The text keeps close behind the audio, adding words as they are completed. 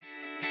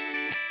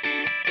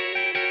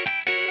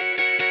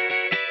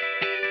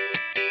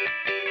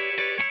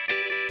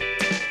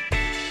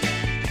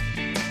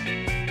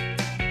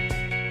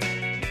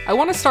I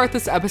want to start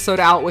this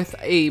episode out with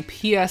a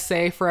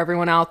PSA for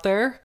everyone out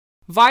there.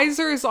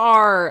 Visors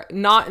are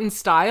not in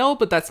style,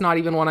 but that's not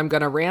even what I'm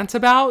going to rant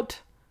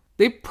about.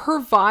 They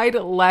provide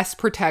less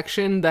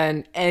protection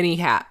than any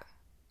hat.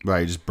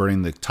 Right, just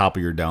burning the top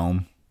of your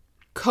dome.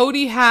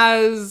 Cody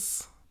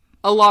has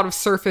a lot of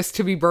surface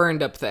to be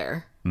burned up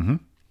there. Mm-hmm.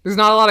 There's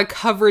not a lot of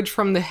coverage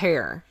from the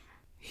hair.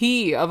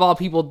 He, of all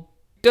people,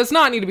 does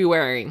not need to be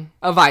wearing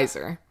a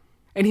visor.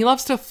 And he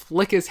loves to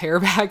flick his hair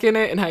back in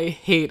it, and I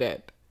hate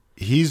it.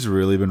 He's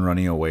really been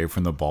running away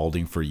from the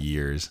balding for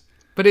years.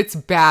 But it's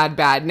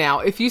bad now.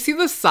 If you see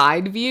the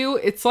side view,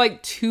 it's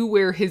like to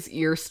where his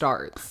ear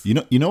starts.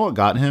 You know what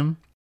got him?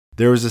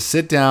 There was a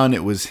sit down.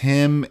 It was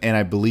him and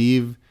I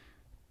believe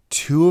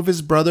two of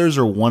his brothers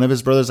or one of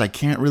his brothers. I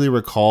can't really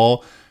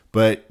recall.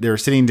 But they were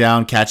sitting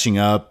down, catching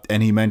up.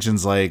 And he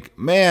mentions like,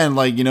 man,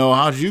 like, you know,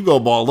 how'd you go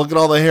bald? Look at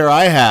all the hair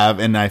I have.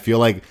 And I feel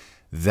like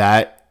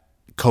that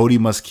Cody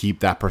must keep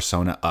that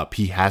persona up.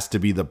 He has to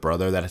be the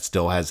brother that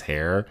still has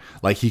hair.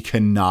 Like he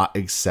cannot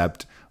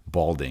accept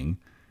balding.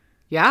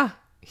 Yeah.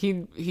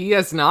 He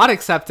has not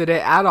accepted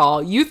it at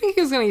all. You think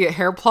he's going to get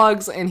hair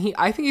plugs, and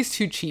I think he's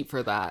too cheap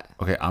for that.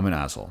 Okay, I'm an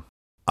asshole.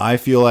 I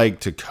feel like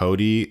to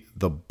Cody,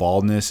 the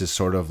baldness is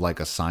sort of like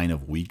a sign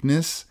of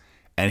weakness,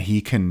 and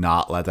he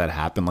cannot let that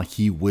happen. Like,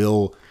 he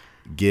will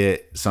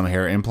get some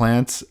hair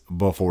implants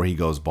before he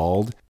goes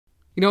bald.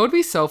 You know what would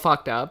be so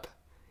fucked up?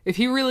 If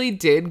he really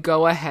did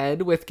go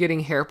ahead with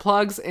getting hair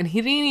plugs, and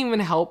he didn't even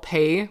help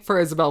pay for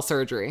Isabel's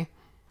surgery.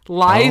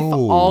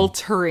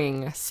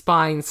 Life-altering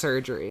spine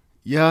surgery.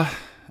 Yeah.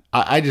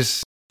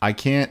 I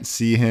can't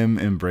see him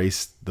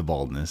embrace the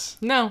baldness.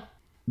 No.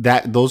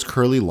 Those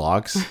curly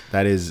locks,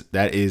 that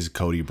is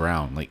Cody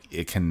Brown. Like,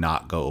 it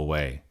cannot go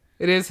away.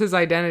 It is his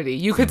identity.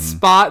 You could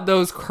spot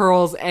those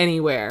curls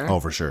anywhere.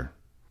 Oh, for sure.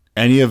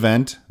 Any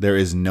event, there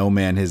is no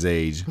man his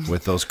age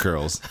with those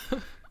curls.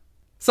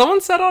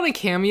 Someone said on a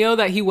Cameo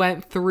that he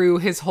went through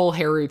his whole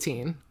hair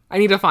routine. I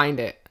need to find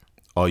it.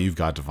 Oh, you've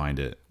got to find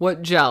it.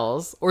 What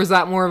gels? Or is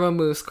that more of a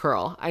mousse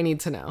curl? I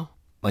need to know.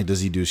 Like,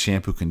 does he do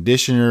shampoo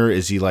conditioner?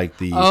 Is he like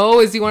the... Oh,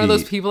 is he one of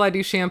those people that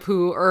do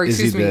shampoo or,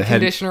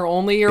 conditioner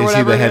only or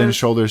whatever? Is he the Head and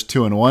Shoulders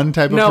 2-in-1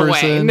 type of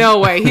person? No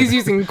way. He's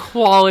using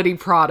quality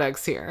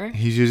products here.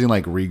 He's using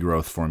like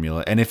regrowth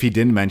formula. And if he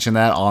didn't mention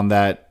that on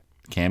that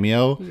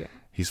Cameo,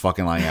 he's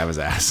fucking lying out of his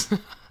ass.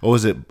 What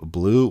was it?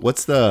 Blue?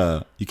 What's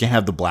the... You can't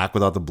have the black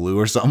without the blue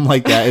or something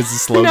like that is the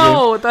slogan?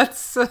 No,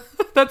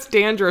 that's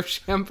dandruff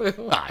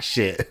shampoo. Ah,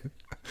 shit.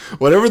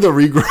 Whatever the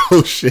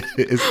regrowth shit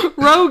is.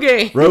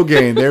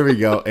 Rogaine, there we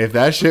go. If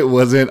that shit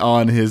wasn't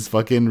on his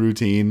fucking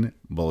routine,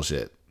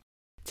 bullshit.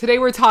 Today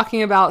we're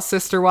talking about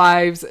Sister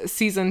Wives,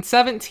 Season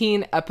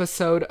 17,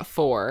 Episode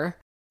 4.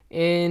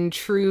 In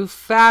true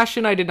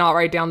fashion, I did not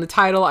write down the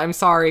title. I'm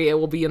sorry, it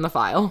will be in the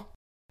file.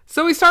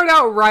 So we start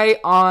out right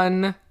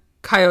on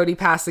Coyote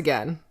Pass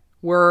again.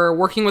 We're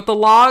working with the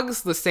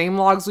logs, the same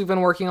logs we've been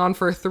working on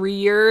for 3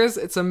 years.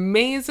 It's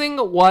amazing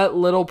what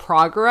little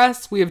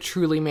progress we have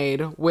truly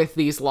made with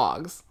these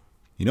logs.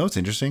 You know what's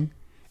interesting?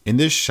 In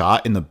this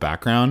shot in the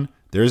background,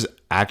 there's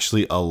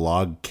actually a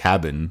log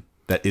cabin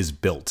that is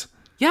built.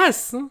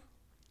 Yes.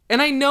 And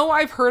I know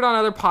I've heard on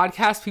other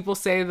podcasts people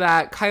say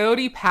that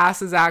Coyote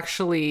Pass is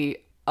actually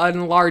a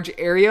large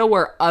area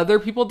where other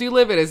people do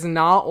live. It is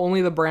not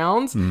only the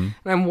Browns. Mm-hmm.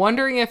 And I'm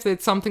wondering if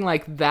it's something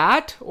like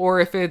that or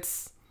if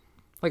it's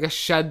like a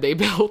shed they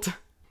built.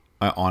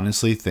 I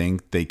honestly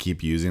think they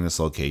keep using this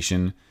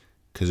location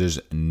because there's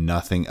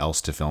nothing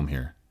else to film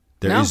here.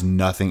 There is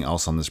nothing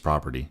else on this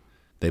property.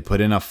 They put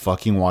in a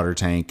fucking water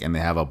tank and they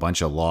have a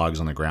bunch of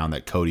logs on the ground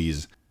that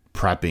Cody's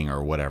prepping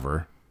or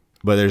whatever.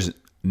 But there's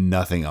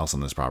nothing else on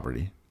this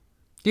property.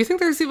 Do you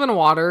think there's even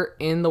water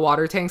in the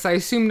water tanks? I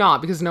assume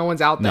not because no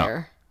one's out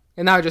there.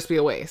 And that would just be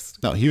a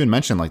waste. No, he even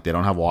mentioned like they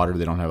don't have water,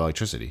 they don't have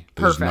electricity.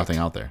 There's nothing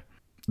out there.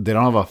 They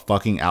don't have a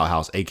fucking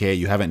outhouse, aka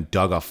you haven't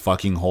dug a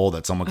fucking hole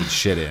that someone could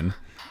shit in.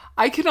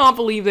 I cannot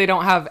believe they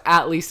don't have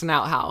at least an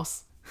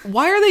outhouse.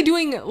 Why are they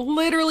doing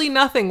literally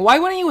nothing? Why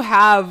wouldn't you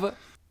have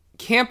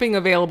camping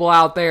available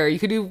out there? You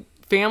could do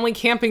family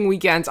camping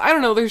weekends. I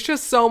don't know. There's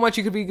just so much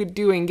you could be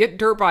doing. Get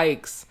dirt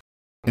bikes.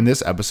 In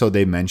this episode,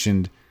 they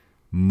mentioned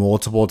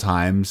multiple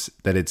times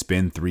that it's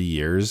been 3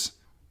 years.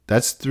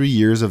 That's 3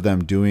 years of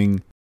them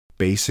doing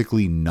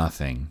basically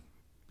nothing.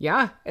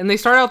 Yeah. And they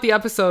start out the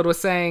episode with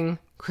saying...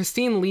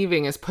 Christine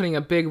leaving is putting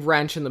a big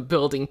wrench in the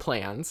building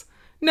plans.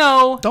 It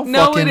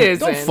isn't.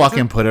 Don't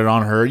fucking put it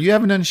on her. You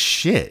haven't done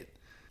shit.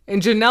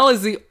 And Janelle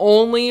is the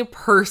only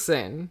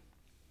person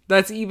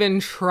that's even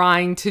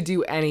trying to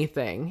do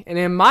anything. And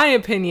in my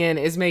opinion,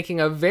 is making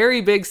a very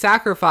big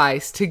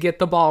sacrifice to get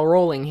the ball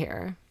rolling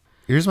here.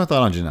 Here's my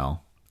thought on Janelle.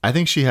 I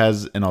think she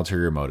has an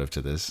ulterior motive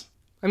to this.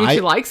 I mean,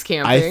 she likes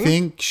camping. I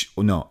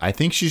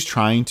think she's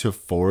trying to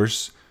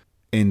force,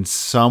 in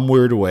some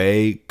weird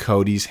way,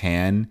 Cody's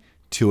hand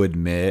to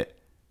admit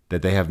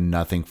that they have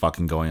nothing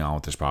fucking going on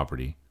with this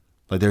property.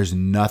 Like, there's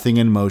nothing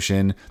in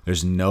motion.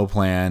 There's no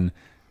plan.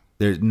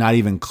 They're not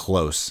even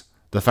close.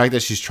 The fact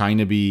that she's trying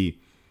to be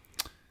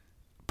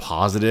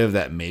positive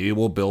that maybe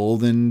we'll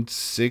build in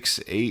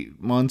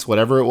 6-8 months,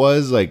 whatever it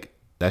was. Like,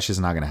 that's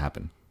just not going to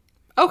happen.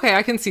 Okay,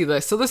 I can see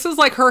this. So this is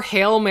like her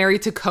Hail Mary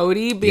to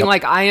Cody, being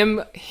like, I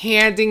am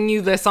handing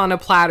you this on a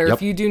platter.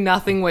 If you do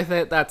nothing with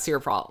it, that's your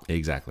problem.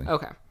 Exactly.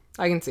 Okay,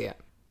 I can see it.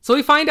 So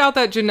we find out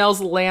that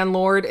Janelle's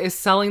landlord is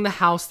selling the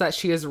house that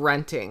she is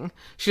renting.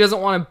 She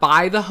doesn't want to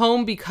buy the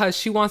home because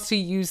she wants to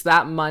use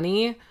that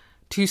money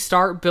to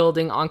start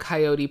building on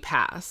Coyote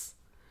Pass.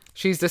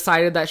 She's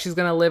decided that she's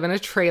going to live in a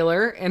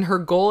trailer, and her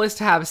goal is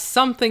to have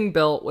something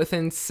built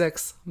within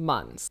 6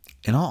 months.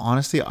 In all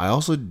honesty, I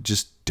also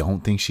just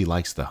don't think she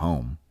likes the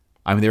home.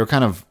 I mean,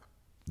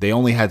 they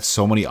only had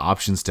so many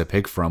options to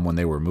pick from when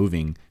they were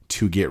moving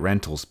to get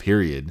rentals,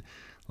 period.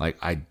 Like,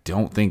 I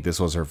don't think this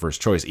was her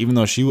first choice. Even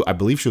though I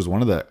believe she was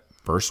one of the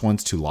first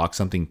ones to lock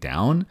something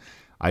down,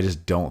 I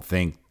just don't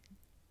think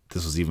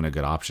this was even a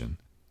good option.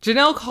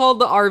 Janelle called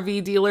the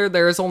RV dealer.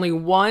 There is only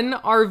one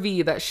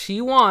RV that she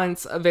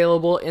wants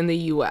available in the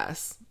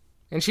US,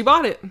 and she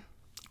bought it.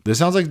 This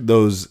sounds like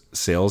those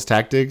sales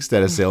tactics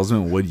that a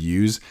salesman would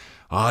use.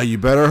 You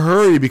better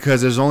hurry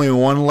because there's only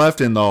one left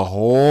in the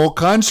whole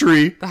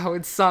country. That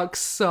would suck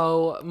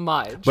so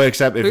much. But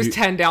except if there's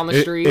 10 down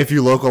the street. If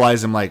you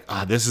localize them like,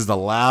 this is the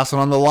last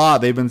one on the lot.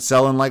 They've been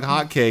selling like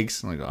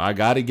hotcakes. I'm like, I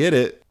got to get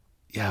it.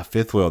 Yeah,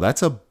 fifth wheel.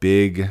 That's a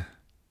big...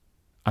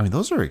 I mean,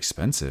 those are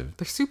expensive.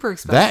 They're super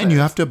expensive. That, and you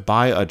have to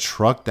buy a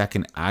truck that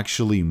can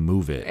actually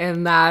move it.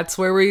 And that's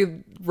where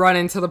we run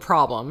into the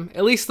problem.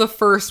 At least the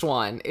first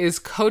one is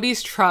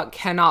Cody's truck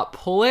cannot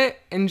pull it.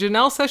 And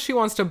Janelle says she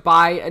wants to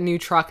buy a new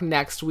truck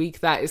next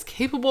week that is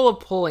capable of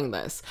pulling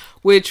this,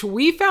 which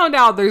we found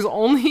out there's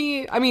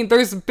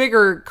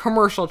bigger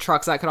commercial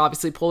trucks that could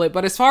obviously pull it.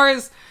 But as far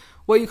as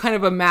what you kind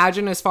of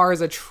imagine as far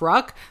as a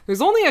truck,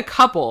 there's only a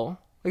couple.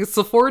 Like, it's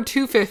the Ford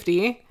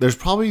 250. There's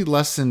probably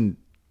less than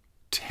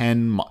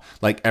 10,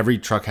 like every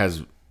truck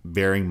has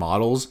varying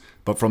models,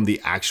 but from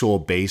the actual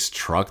base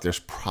truck, there's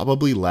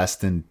probably less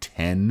than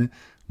 10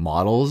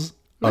 models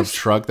of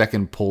truck that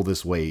can pull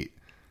this weight.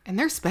 And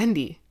they're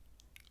spendy.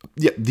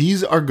 Yeah,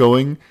 these are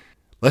going,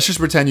 let's just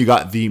pretend you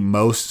got the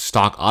most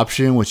stock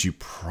option, which you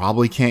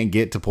probably can't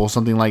get to pull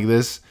something like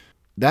this.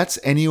 That's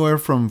anywhere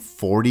from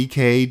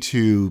 $40,000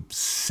 to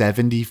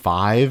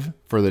 $75,000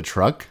 for the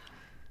truck.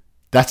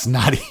 That's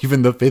not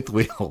even the fifth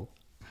wheel.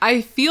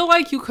 I feel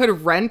like you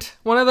could rent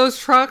one of those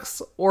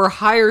trucks or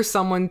hire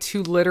someone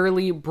to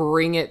literally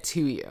bring it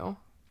to you.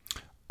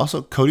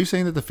 Also, Cody's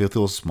saying that the fifth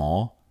wheel is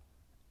small.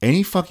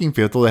 Any fucking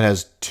fifth wheel that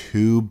has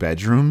 2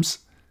 bedrooms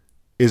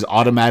is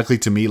automatically,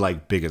 to me,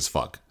 like big as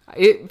fuck.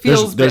 It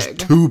feels there's big.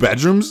 2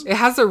 bedrooms? It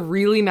has a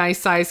really nice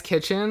sized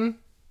kitchen.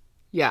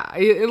 Yeah,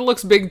 it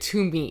looks big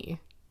to me.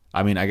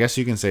 I mean, I guess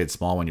you can say it's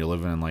small when you're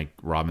living in like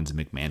Robin's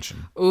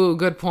McMansion. Ooh,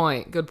 good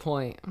point. Good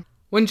point.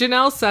 When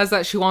Janelle says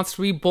that she wants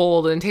to be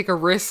bold and take a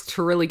risk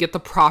to really get the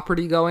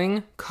property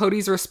going,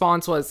 Cody's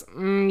response was,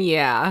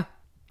 yeah,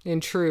 in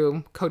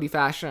true Cody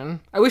fashion.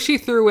 I wish he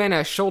threw in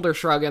a shoulder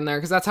shrug in there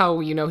because that's how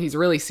you know he's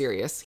really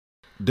serious.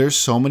 There's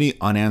so many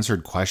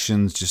unanswered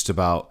questions just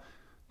about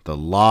the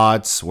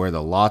lots, where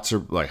the lots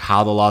are, like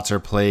how the lots are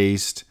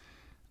placed,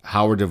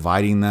 how we're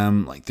dividing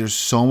them. Like, there's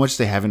so much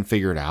they haven't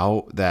figured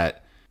out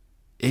that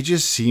it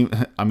just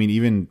seemed, I mean,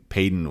 even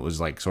Peyton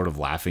was like sort of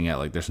laughing at,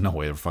 like, there's no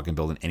way they're fucking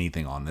building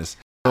anything on this.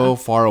 So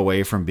far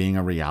away from being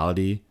a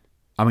reality.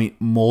 I mean,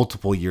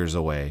 multiple years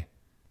away.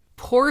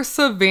 Poor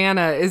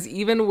Savannah is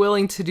even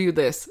willing to do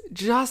this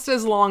just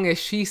as long as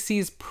she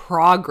sees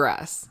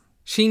progress.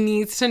 She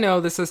needs to know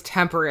this is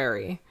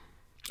temporary.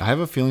 I have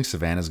a feeling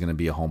Savannah's going to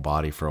be a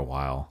homebody for a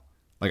while.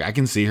 Like, I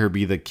can see her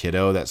be the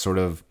kiddo that sort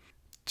of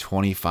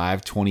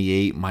 25,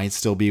 28 might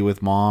still be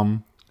with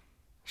mom.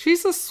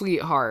 She's a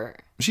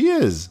sweetheart. She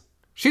is.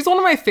 She's one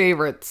of my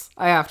favorites,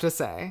 I have to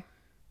say.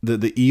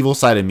 The evil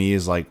side of me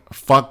is like,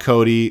 fuck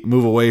Cody,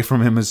 move away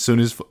from him as soon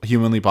as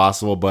humanly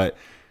possible. But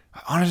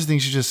I honestly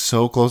think she's just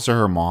so close to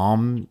her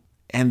mom.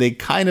 And they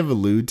kind of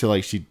allude to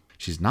like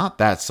she's not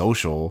that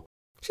social.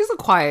 She's a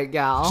quiet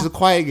gal. She's a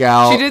quiet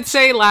gal. She did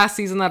say last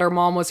season that her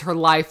mom was her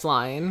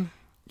lifeline.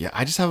 Yeah,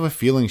 I just have a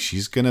feeling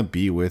she's going to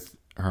be with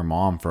her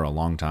mom for a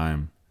long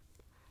time.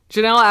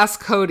 Janelle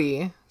asks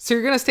Cody, so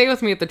you're going to stay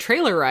with me at the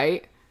trailer,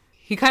 right?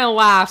 He kind of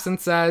laughs and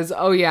says,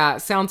 oh yeah,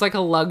 it sounds like a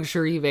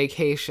luxury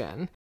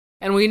vacation.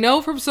 And we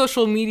know from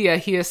social media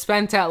he has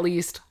spent at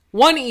least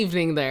one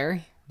evening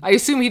there. I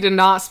assume he did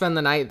not spend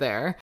the night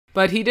there,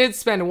 but he did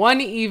spend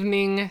one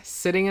evening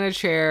sitting in a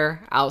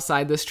chair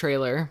outside this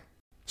trailer.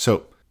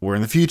 So we're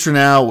in the future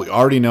now. We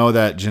already know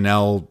that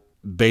Janelle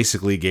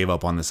basically gave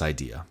up on this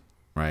idea,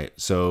 right?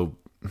 So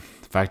the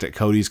fact that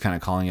Cody's kind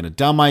of calling it a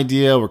dumb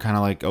idea, we're kind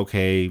of like,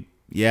 okay,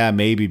 yeah,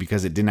 maybe,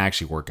 because it didn't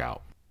actually work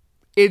out.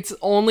 It's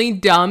only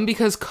dumb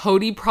because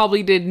Cody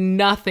probably did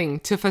nothing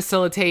to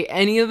facilitate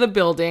any of the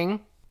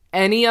building,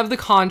 any of the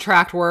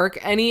contract work,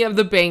 any of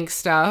the bank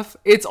stuff.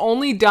 It's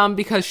only dumb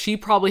because she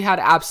probably had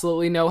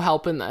absolutely no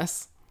help in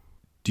this.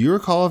 Do you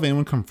recall if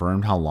anyone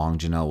confirmed how long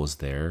Janelle was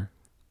there?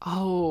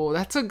 Oh,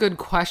 that's a good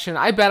question.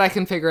 I bet I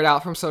can figure it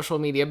out from social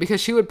media because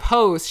she would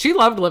post. She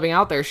loved living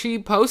out there. She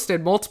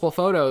posted multiple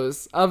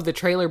photos of the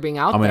trailer being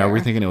out there. Are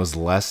we thinking it was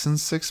less than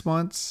 6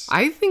 months?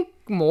 I think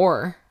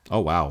more.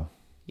 Oh, wow.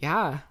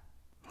 Yeah.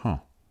 Huh.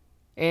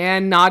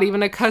 And not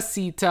even a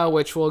casita,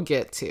 which we'll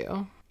get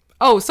to.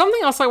 Oh,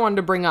 something else I wanted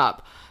to bring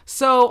up.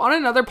 So on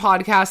another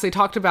podcast, they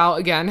talked about,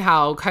 again,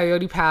 how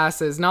Coyote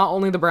Pass is not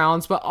only the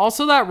Browns, but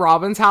also that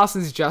Robin's house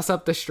is just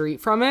up the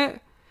street from it.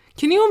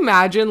 Can you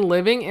imagine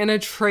living in a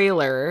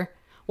trailer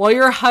while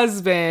your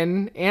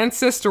husband and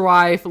sister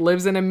wife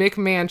lives in a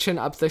McMansion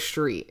up the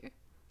street?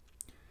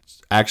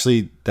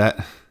 Actually,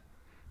 that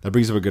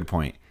brings up a good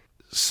point.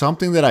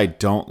 Something that I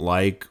don't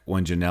like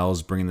when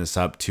Janelle's bringing this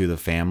up to the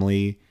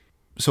family.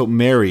 So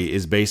Mary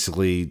is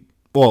basically,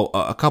 well,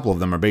 a couple of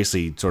them are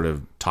basically sort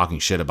of talking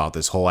shit about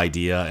this whole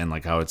idea and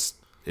like how it's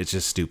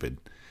just stupid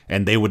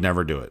and they would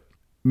never do it.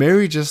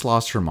 Mary just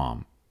lost her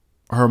mom.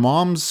 Her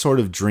mom's sort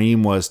of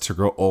dream was to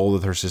grow old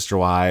with her sister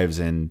wives,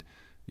 and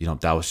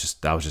that was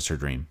just her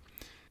dream.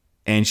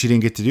 And she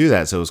didn't get to do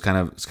that, so it's kind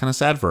of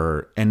sad for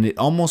her. And it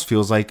almost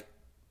feels like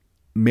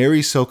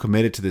Mary's so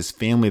committed to this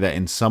family that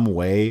in some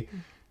way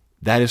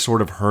that is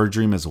sort of her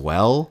dream as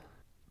well.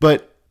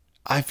 But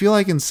I feel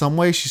like in some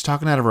way she's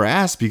talking out of her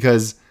ass,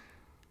 because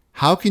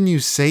how can you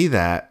say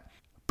that?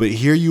 But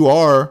here you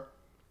are,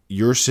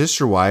 your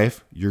sister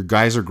wife, your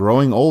guys are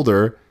growing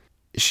older.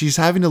 She's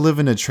having to live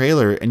in a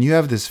trailer and you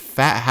have this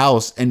fat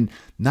house and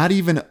not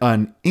even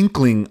an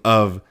inkling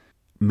of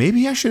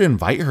maybe I should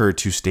invite her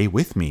to stay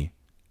with me.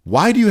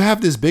 Why do you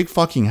have this big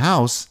fucking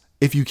house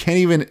if you can't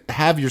even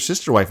have your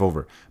sister wife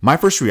over? My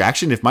first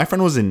reaction, if my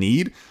friend was in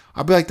need,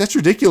 I'd be like, that's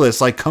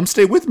ridiculous. Like, come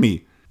stay with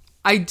me.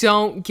 I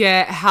don't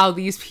get how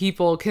these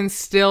people can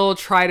still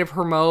try to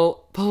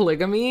promote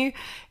polygamy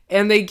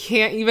and they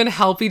can't even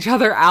help each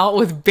other out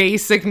with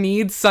basic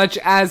needs such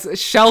as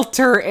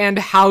shelter and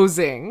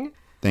housing.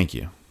 Thank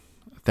you.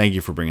 Thank you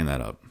for bringing that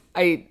up.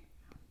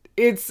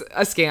 It's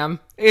a scam.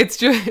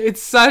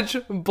 It's such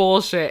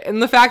bullshit.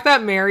 And the fact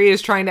that Mary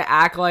is trying to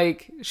act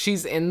like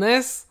she's in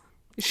this,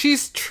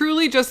 she's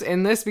truly just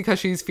in this because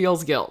she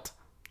feels guilt.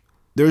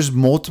 There's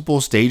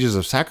multiple stages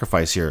of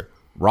sacrifice here.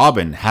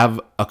 Robin, have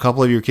a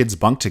couple of your kids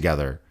bunk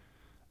together.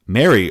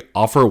 Mary,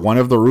 offer one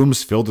of the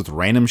rooms filled with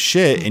random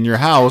shit in your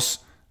house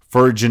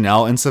for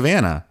Janelle and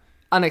Savannah.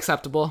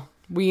 Unacceptable.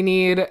 We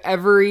need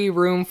every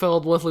room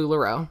filled with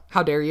LuLaRoe.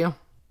 How dare you?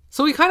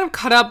 So we kind of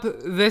cut up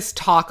this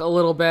talk a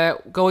little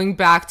bit, going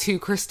back to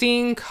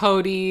Christine,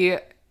 Cody,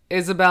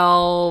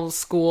 Isabel,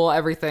 school,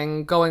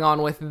 everything going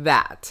on with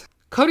that.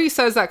 Cody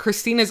says that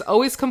Christine is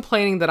always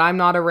complaining that I'm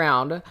not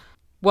around.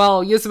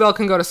 Well, Isabel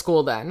can go to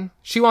school then.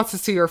 She wants to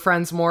see her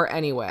friends more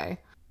anyway.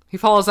 He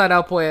follows that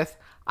up with,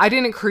 I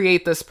didn't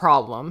create this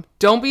problem.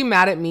 Don't be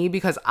mad at me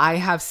because I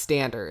have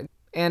standards.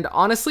 And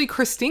honestly,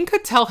 Christine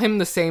could tell him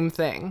the same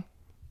thing.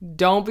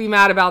 Don't be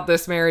mad about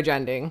this marriage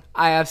ending.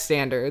 I have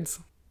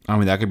standards.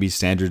 That could be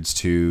standards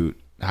to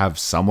have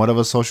somewhat of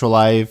a social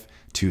life,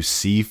 to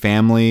see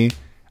family.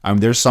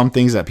 There's some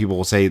things that people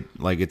will say,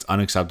 like, it's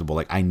unacceptable.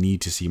 Like, I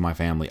need to see my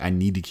family. I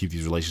need to keep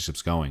these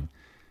relationships going.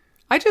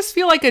 I just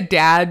feel like a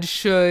dad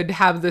should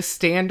have the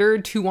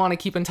standard to want to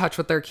keep in touch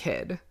with their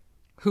kid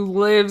who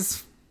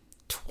lives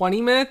 20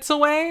 minutes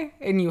away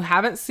and you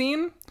haven't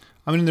seen.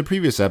 In the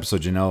previous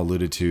episode, Janelle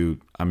alluded to,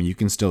 you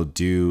can still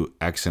do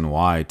X and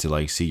Y to,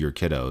 like, see your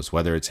kiddos,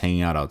 whether it's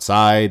hanging out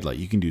outside, like,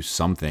 you can do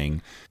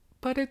something.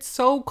 But it's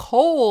so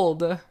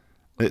cold.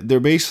 They're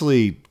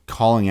basically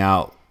calling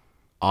out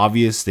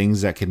obvious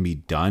things that can be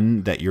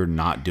done that you're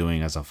not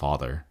doing as a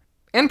father.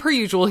 And per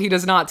usual, he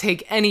does not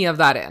take any of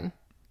that in.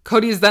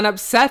 Cody is then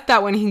upset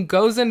that when he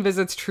goes and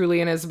visits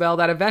Truly and Isabel,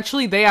 that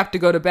eventually they have to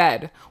go to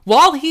bed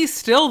while he's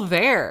still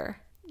there.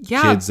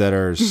 Yeah. Kids that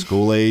are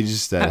school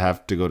age that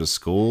have to go to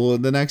school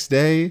the next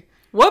day.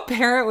 What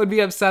parent would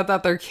be upset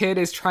that their kid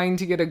is trying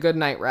to get a good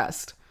night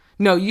rest?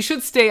 No, you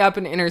should stay up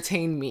and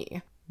entertain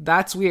me.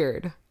 That's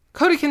weird.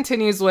 Cody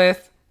continues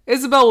with,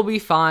 Isabel will be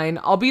fine.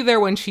 I'll be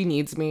there when she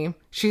needs me.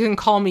 She can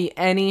call me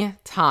any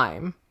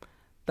time.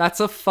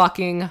 That's a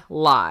fucking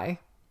lie.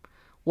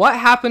 What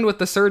happened with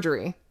the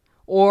surgery?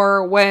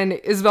 Or when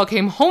Isabel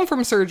came home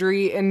from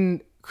surgery and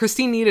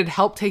Christine needed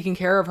help taking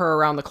care of her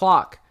around the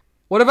clock?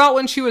 What about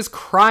when she was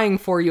crying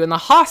for you in the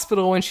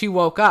hospital when she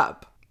woke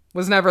up?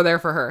 Was never there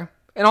for her.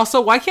 And also,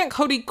 why can't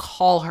Cody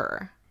call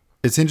her?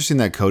 It's interesting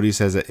that Cody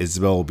says that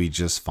Isabel will be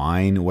just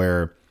fine,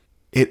 where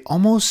it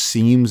almost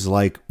seems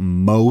like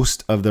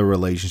most of the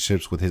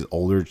relationships with his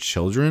older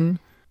children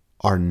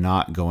are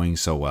not going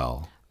so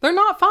well. They're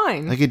not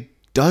fine. Like, it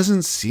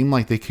doesn't seem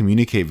like they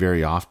communicate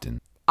very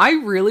often. I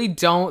really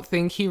don't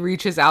think he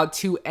reaches out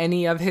to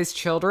any of his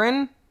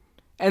children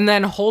and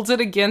then holds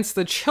it against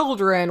the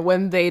children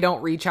when they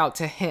don't reach out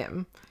to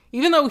him,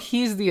 even though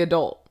he's the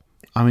adult.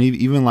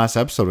 Even last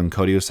episode when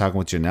Cody was talking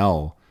with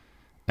Janelle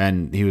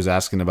and he was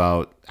asking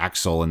about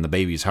Axel and the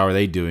babies, how are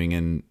they doing?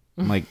 And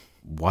I'm like,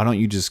 why don't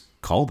you just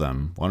call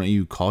them? Why don't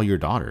you call your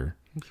daughter?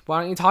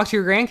 Why don't you talk to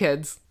your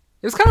grandkids?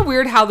 It was kind of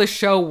weird how the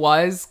show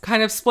was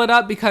kind of split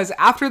up because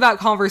after that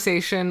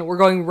conversation, we're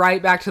going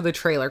right back to the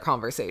trailer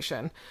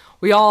conversation.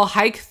 We all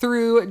hike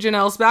through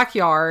Janelle's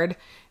backyard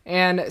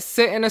and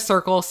sit in a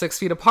circle 6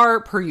 feet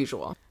apart per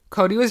usual.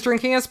 Cody was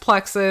drinking his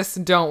Plexus,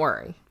 don't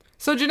worry.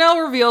 So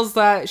Janelle reveals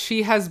that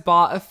she has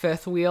bought a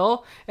fifth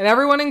wheel, and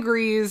everyone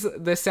agrees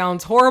this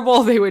sounds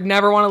horrible. They would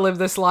never want to live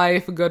this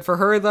life. Good for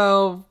her,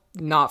 though.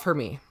 Not for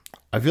me.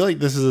 I feel like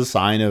this is a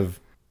sign of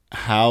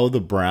how the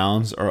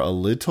Browns are a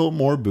little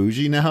more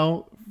bougie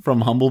now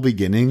from humble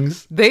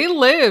beginnings. They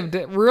lived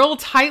real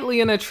tightly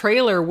in a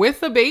trailer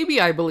with a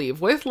baby, I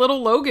believe, with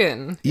little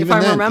Logan, if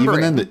I'm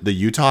remembering. Even then, the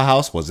Utah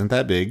house wasn't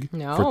that big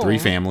for 3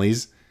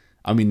 families.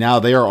 I mean, now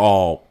they are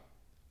all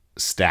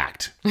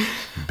stacked.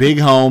 Big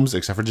homes,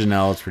 except for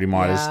Janelle, it's pretty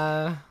modest.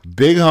 Yeah.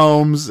 Big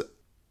homes.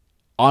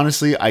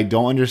 Honestly, I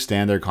don't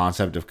understand their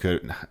concept of,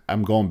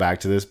 I'm going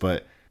back to this,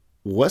 but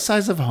what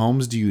size of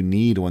homes do you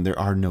need when there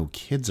are no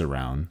kids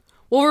around?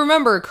 Well,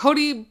 remember,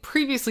 Cody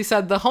previously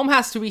said the home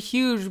has to be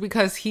huge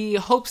because he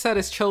hopes that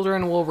his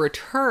children will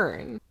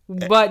return,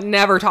 but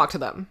never talk to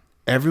them.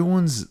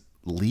 Everyone's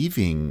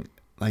leaving.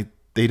 Like,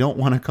 they don't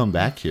want to come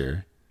back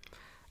here.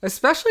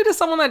 Especially to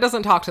someone that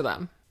doesn't talk to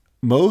them.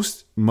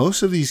 Most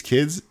of these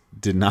kids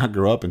did not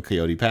grow up in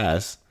Coyote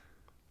Pass.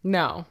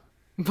 No.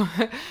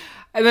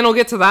 And then we'll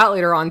get to that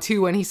later on,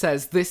 too, when he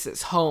says, this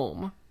is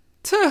home.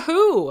 To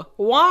who?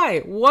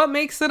 Why? What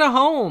makes it a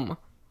home?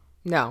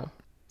 No.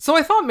 So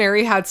I thought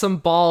Mary had some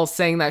balls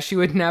saying that she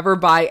would never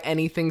buy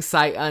anything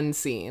sight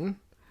unseen.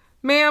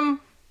 Ma'am,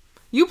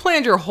 you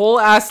planned your whole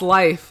ass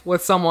life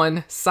with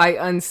someone sight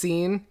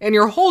unseen, and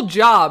your whole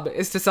job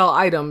is to sell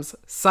items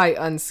sight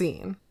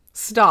unseen.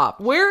 Stop.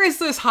 Where is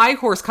this high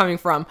horse coming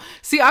from?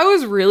 See, I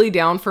was really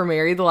down for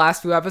Mary the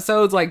last few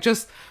episodes, like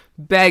just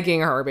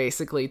begging her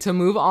basically to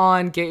move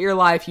on, get your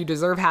life, you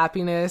deserve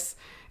happiness.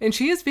 And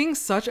she is being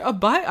such a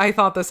butt, I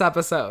thought, this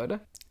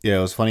episode. Yeah,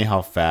 it was funny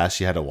how fast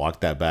she had to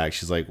walk that back.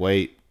 She's like,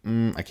 wait,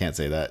 I can't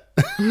say that.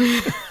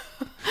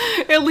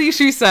 At least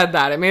she said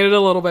that. It made it a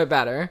little bit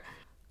better.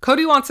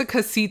 Cody wants a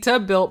casita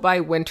built by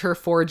Winter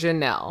for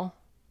Janelle.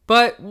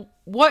 But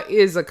what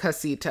is a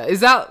casita? Is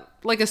that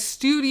like a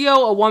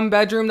studio, a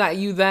 1-bedroom that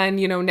you then,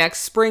 next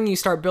spring you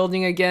start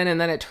building again and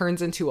then it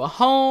turns into a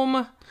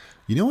home?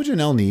 You know what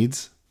Janelle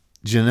needs?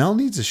 Janelle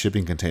needs a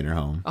shipping container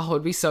home. Oh,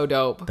 it'd be so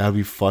dope. That would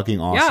be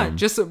fucking awesome. Yeah,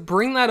 just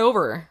bring that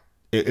over.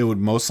 It would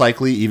most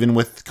likely, even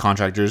with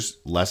contractors,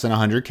 less than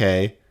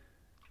 $100K,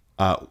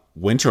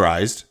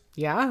 winterized.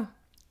 Yeah.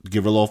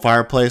 Give her a little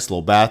fireplace, a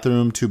little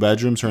bathroom, 2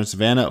 bedrooms, her and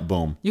Savannah,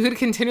 boom. You could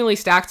continually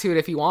stack to it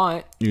if you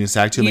want. You can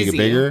stack to it, make it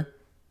bigger.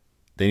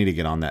 They need to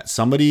get on that.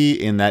 Somebody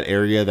in that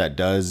area that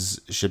does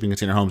shipping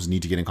container homes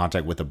need to get in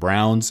contact with the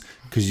Browns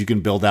because you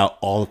can build out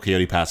all of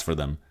Coyote Pass for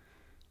them.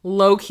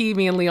 Low-key,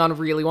 me and Leon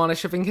really want a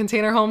shipping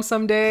container home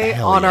someday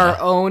on our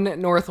own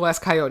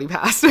Northwest Coyote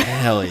Pass.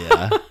 Hell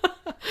yeah.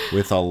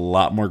 With a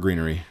lot more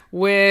greenery.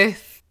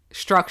 With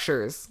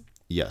structures.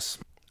 Yes.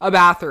 A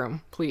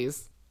bathroom,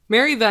 please.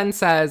 Mary then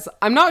says,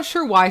 I'm not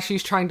sure why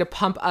she's trying to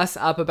pump us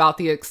up about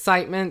the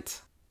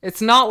excitement.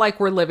 It's not like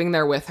we're living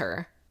there with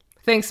her.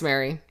 Thanks,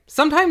 Mary.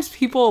 Sometimes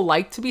people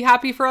like to be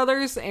happy for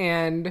others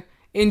and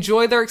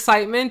enjoy their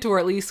excitement or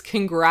at least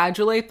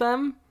congratulate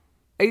them.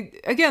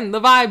 Again,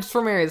 the vibes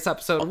for Mary this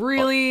episode,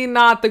 really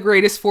not the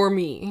greatest for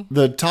me.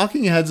 The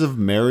talking heads of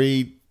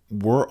Mary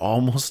were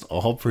almost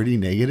all pretty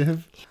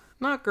negative.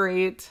 Not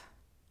great.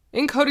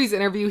 In Cody's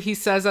interview, he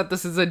says that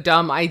this is a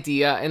dumb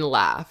idea and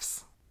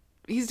laughs.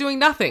 He's doing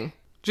nothing.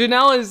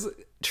 Janelle is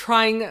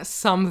trying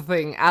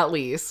something, at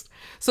least.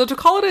 So to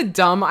call it a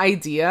dumb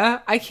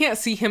idea, I can't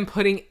see him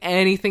putting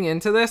anything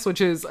into this, which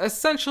is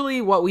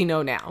essentially what we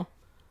know now.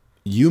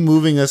 You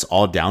moving us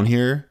all down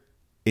here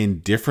in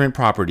different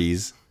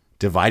properties,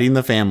 dividing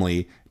the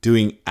family,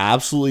 doing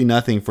absolutely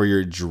nothing for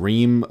your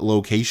dream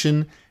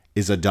location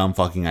is a dumb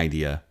fucking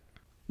idea.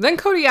 Then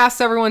Cody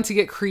asks everyone to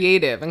get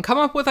creative and come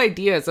up with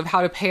ideas of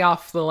how to pay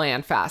off the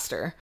land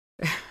faster.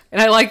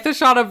 And I like the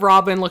shot of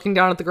Robin looking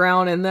down at the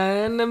ground and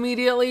then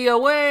immediately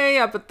away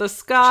up at the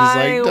sky.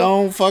 She's like,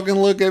 don't fucking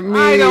look at me.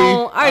 I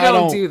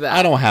don't do that.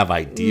 I don't have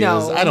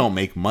ideas. No. I don't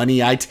make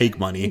money. I take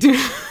money.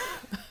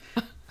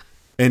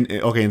 And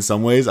okay, in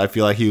some ways, I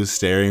feel like he was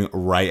staring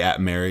right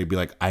at Mary, be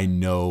like, I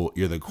know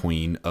you're the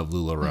queen of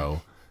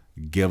LuLaRoe.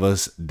 Give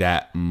us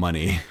that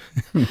money.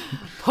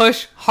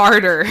 Push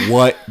harder.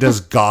 What does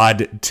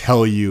God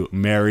tell you,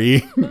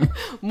 Mary?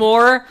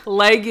 More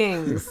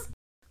leggings.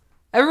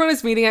 Everyone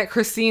is meeting at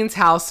Christine's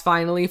house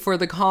finally for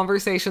the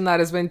conversation that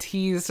has been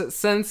teased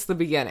since the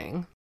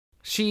beginning.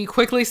 She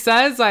quickly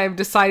says, I've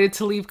decided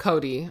to leave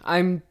Cody.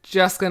 I'm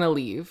just gonna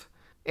leave.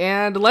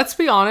 And let's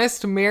be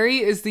honest, Mary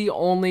is the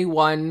only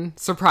one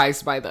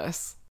surprised by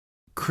this.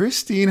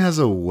 Christine has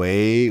a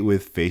way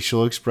with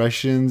facial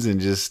expressions and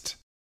just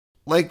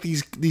like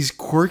these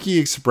quirky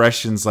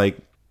expressions like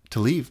to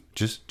leave,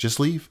 just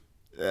leave.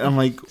 And I'm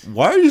like,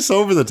 why are you so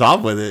over the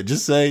top with it?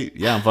 Just say,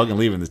 yeah, I'm fucking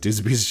leaving. This dude's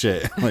a piece of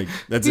shit. Like,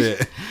 that's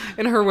it.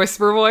 In her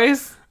whisper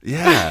voice.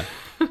 Yeah.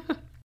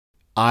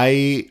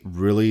 I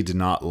really did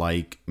not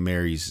like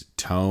Mary's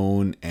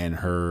tone and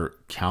her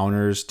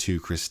counters to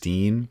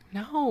Christine.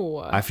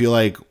 No. I feel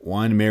like,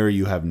 one, Mary,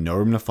 you have no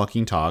room to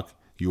fucking talk.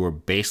 You were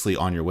basically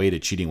on your way to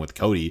cheating with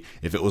Cody.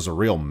 If it was a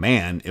real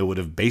man, it would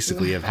have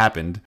basically have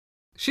happened.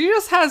 She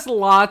just has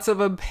lots of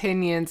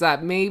opinions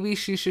that maybe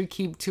she should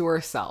keep to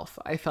herself,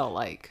 I felt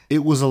like.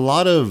 It was a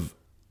lot of,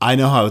 I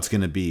know how it's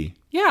going to be.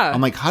 Yeah.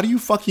 I'm like, how do you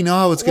fucking know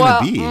how it's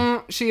going to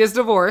be? She is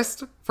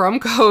divorced from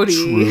Cody.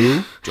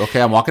 True. Okay,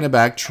 I'm walking it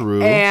back.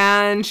 True.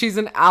 And she's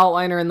an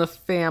outliner in the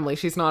family.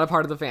 She's not a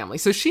part of the family.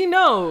 So she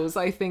knows,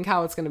 I think,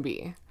 how it's going to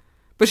be.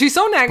 But she's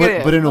so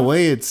negative. But in a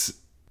way, it's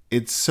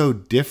so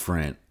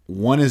different.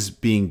 One is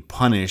being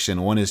punished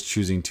and one is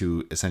choosing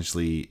to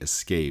essentially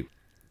escape.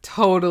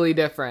 Totally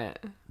different.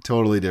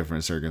 Totally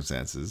different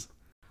circumstances.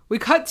 We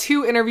cut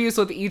 2 interviews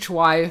with each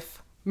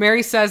wife.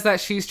 Mary says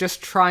that she's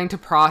just trying to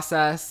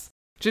process.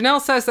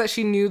 Janelle says that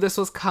she knew this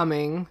was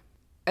coming.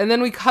 And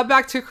then we cut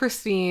back to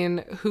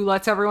Christine, who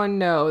lets everyone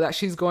know that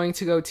she's going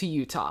to go to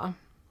Utah.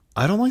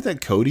 I don't like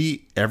that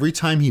Cody, every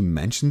time he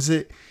mentions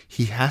it,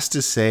 he has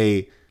to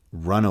say,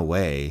 run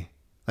away.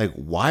 Like,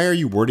 why are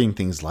you wording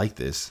things like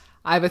this?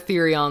 I have a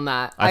theory on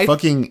that. I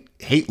fucking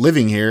hate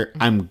living here.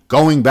 I'm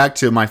going back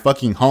to my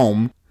fucking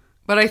home.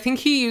 But I think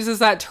he uses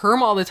that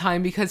term all the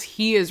time because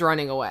he is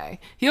running away.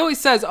 He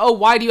always says, oh,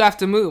 why do you have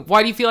to move?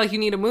 Why do you feel like you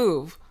need to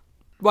move?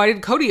 Why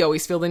did Cody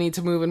always feel the need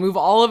to move and move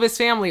all of his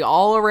family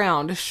all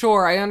around?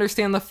 Sure, I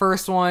understand the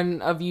first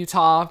one of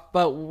Utah,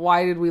 but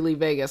why did we leave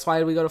Vegas? Why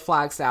did we go to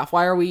Flagstaff?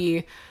 Why are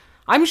we...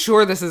 I'm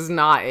sure this is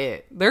not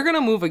it. They're going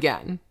to move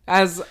again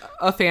as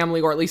a family,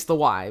 or at least the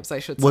wives, I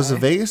should say. Was the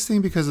Vegas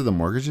thing because of the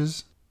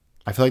mortgages?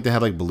 I feel like they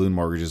had like balloon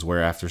mortgages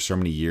where after so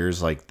many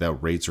years, like the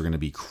rates are going to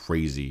be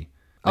crazy.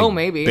 Like,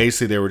 maybe.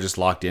 Basically, they were just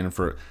locked in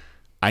for...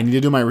 I need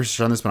to do my research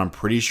on this, but I'm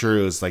pretty sure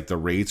it was like the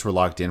rates were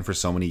locked in for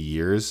so many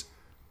years.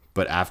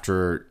 But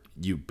after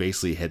you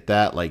basically hit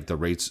that, like the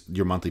rates,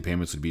 your monthly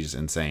payments would be just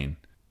insane.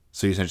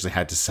 So you essentially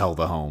had to sell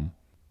the home.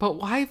 But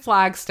why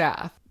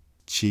Flagstaff?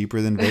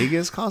 Cheaper than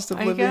Vegas cost of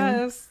living? I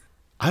guess.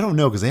 I don't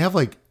know, because they have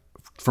like,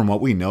 from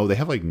what we know, they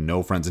have like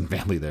no friends and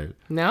family there.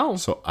 No.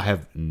 So I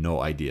have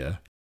no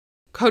idea.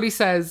 Cody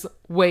says,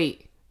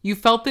 wait, you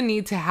felt the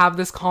need to have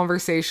this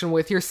conversation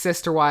with your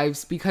sister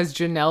wives because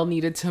Janelle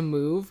needed to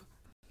move?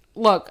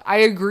 Look, I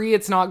agree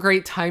it's not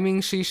great timing.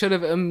 She should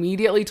have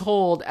immediately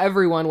told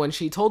everyone when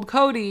she told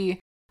Cody.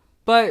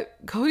 But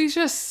Cody's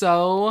just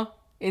so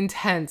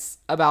intense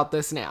about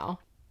this now.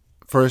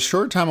 For a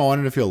short time, I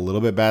wanted to feel a little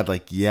bit bad.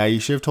 Like, yeah,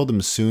 you should have told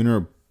him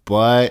sooner.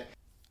 But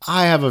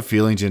I have a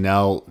feeling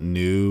Janelle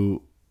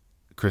knew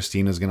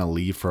Christina's going to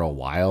leave for a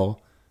while.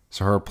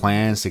 So her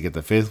plans to get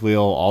the fifth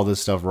wheel, all this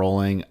stuff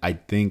rolling, I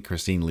think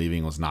Christine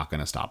leaving was not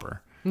going to stop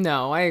her.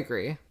 No, I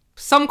agree.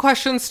 Some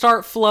questions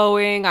start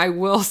flowing. I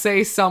will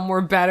say some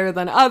were better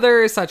than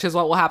others, such as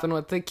what will happen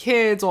with the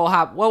kids,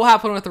 what will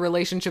happen with the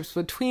relationships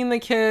between the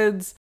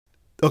kids.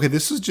 Okay,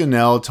 this was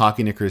Janelle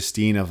talking to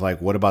Christine of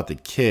like, what about the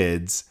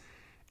kids?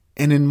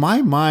 And in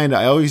my mind,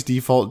 I always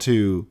default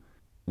to,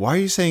 why are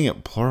you saying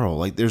it plural?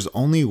 Like, there's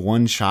only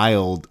one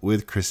child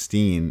with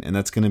Christine, and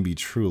that's going to be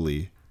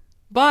Truly.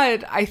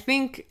 But I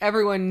think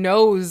everyone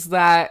knows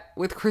that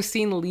with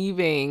Christine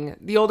leaving,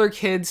 the older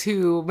kids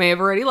who may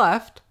have already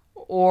left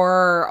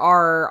or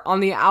are on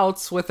the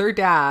outs with their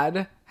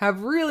dad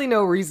have really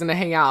no reason to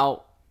hang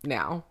out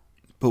now.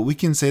 But we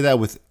can say that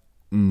with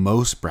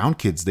most Brown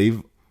kids.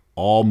 They've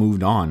all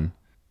moved on.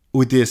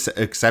 With the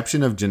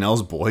exception of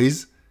Janelle's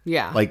boys.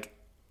 Yeah. Like,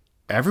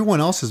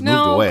 everyone else has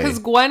moved away. No, because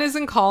Gwen is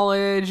in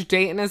college.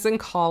 Dayton is in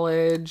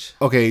college.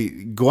 Okay,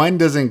 Gwen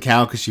doesn't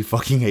count because she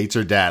fucking hates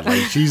her dad.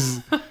 Like,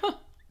 she's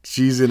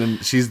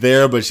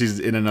there, but she's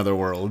in another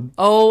world.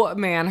 Oh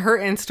man, her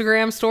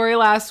Instagram story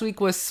last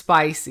week was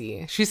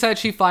spicy. She said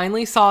she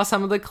finally saw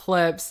some of the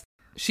clips.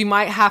 She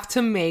might have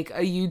to make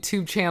a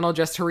YouTube channel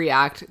just to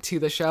react to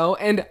the show.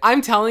 And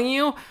I'm telling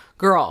you,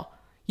 girl,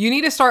 you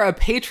need to start a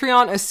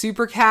Patreon, a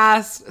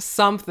Supercast,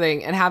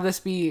 something, and have this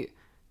be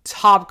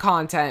top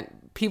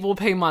content. People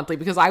pay monthly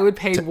because I would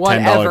pay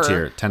whatever. $10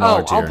 tier.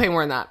 $10 tier. I'll pay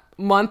more than that.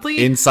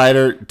 Monthly?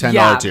 Insider,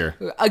 $10 tier.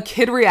 A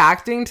kid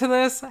reacting to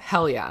this?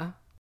 Hell yeah.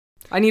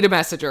 I need to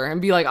message her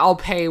and be like, I'll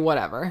pay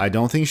whatever. I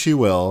don't think she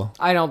will.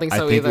 I don't think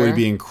so either. I think it would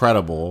be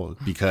incredible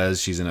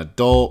because she's an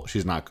adult.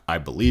 I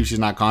believe she's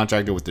not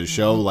contracted with the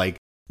show. Like,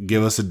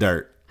 give us a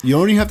dirt. You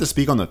don't even have to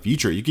speak on the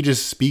future. You could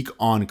just speak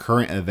on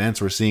current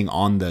events we're seeing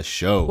on the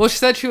show. Well, she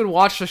said she would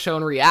watch the show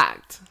and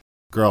react.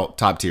 Girl,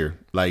 top tier.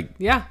 Like,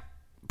 yeah.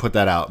 Put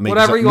that out.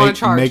 Whatever you want to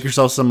charge. Make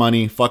yourself some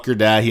money. Fuck your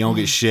dad. He don't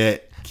get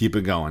shit. Keep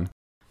it going.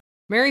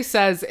 Mary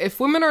says,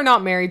 if women are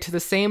not married to the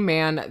same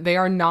man, they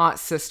are not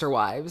sister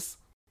wives.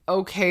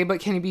 Okay,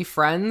 but can you be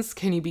friends?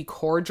 Can you be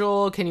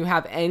cordial? Can you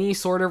have any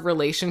sort of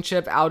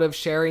relationship out of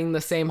sharing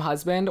the same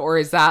husband? Or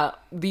is that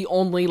the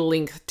only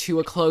link to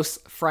a close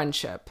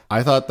friendship?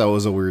 I thought that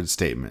was a weird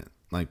statement.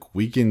 Like,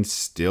 we can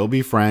still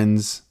be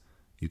friends.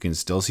 You can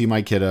still see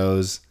my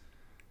kiddos.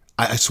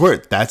 I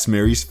swear, that's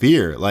Mary's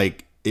fear.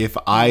 Like, if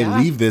I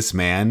leave this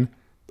man,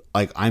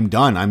 like, I'm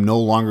done. I'm no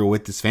longer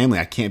with this family.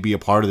 I can't be a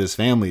part of this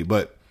family.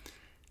 But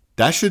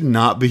that should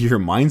not be your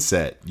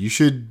mindset. You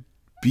should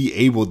be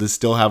able to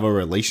still have a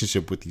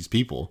relationship with these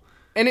people.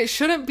 And it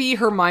shouldn't be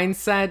her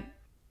mindset,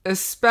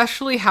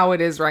 especially how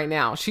it is right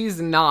now.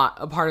 She's not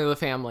a part of the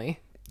family.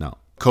 No.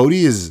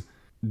 Cody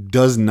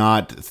does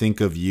not think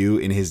of you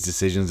in his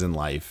decisions in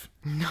life.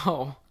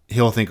 No.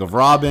 He'll think of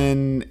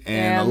Robin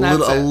and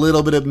a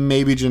little bit of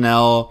maybe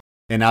Janelle.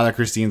 And now that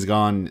Christine's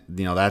gone,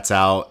 that's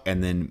out.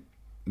 And then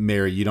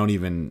Mary, you don't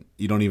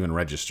even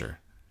register.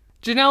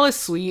 Janelle is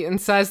sweet and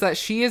says that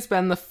she has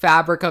been the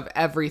fabric of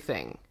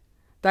everything.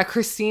 That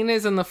Christine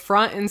is in the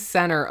front and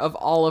center of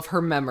all of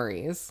her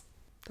memories.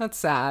 That's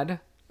sad.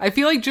 I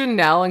feel like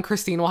Janelle and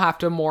Christine will have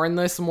to mourn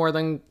this more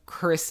than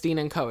Christine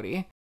and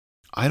Cody.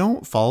 I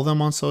don't follow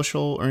them on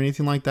social or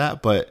anything like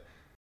that, but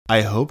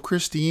I hope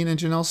Christine and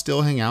Janelle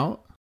still hang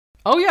out.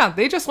 Oh yeah,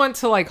 they just went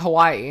to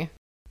Hawaii,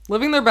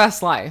 living their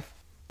best life.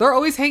 They're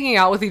always hanging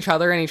out with each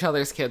other and each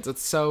other's kids.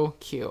 It's so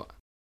cute.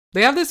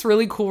 They have this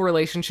really cool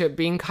relationship,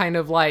 being kind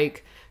of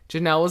like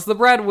Janelle was the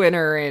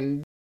breadwinner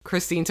and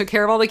Christine took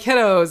care of all the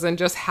kiddos, and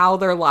just how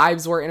their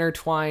lives were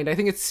intertwined. I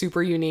think it's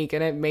super unique,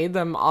 and it made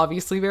them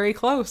obviously very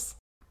close.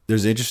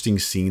 There's an interesting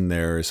scene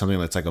there, something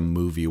that's like a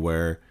movie,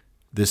 where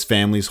this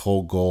family's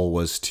whole goal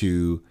was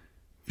to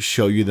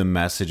show you the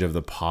message of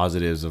the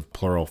positives of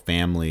plural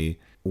family,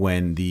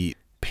 when the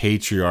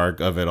patriarch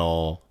of it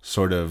all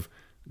sort of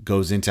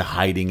goes into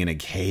hiding in a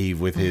cave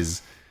with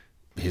his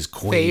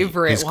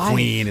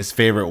queen, his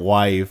favorite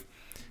wife,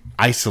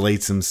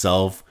 isolates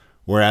himself.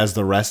 Whereas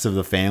the rest of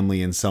the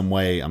family, in some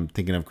way, I'm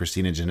thinking of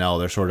Christine and Janelle,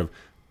 they're sort of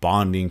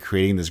bonding,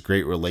 creating this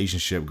great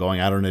relationship, going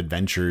out on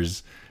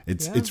adventures.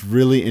 It's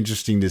really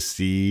interesting to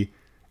see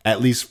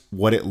at least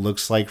what it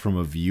looks like from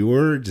a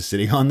viewer just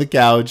sitting on the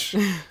couch,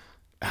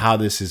 how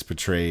this is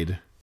portrayed.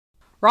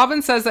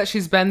 Robin says that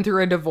she's been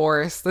through a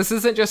divorce. This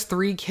isn't just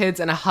 3 kids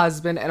and a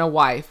husband and a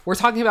wife. We're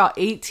talking about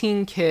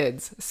 18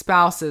 kids,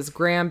 spouses,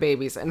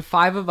 grandbabies, and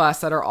 5 of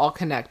us that are all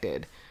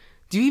connected.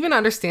 Do you even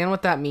understand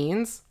what that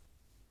means?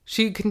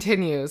 She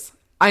continues,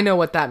 I know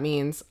what that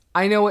means.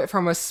 I know it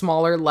from a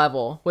smaller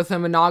level with a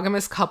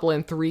monogamous couple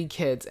and 3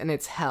 kids, and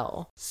it's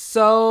hell.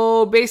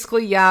 So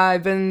basically, yeah,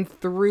 I've been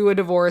through a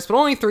divorce, but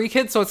only 3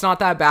 kids, so it's not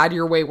that bad.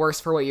 You're way worse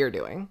for what you're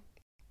doing.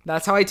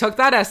 That's how I took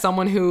that as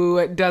someone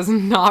who does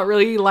not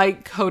really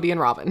like Cody and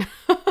Robin.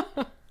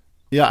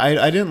 Yeah,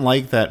 I didn't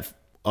like that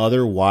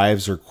other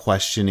wives are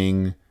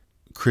questioning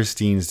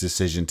Christine's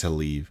decision to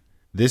leave.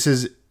 This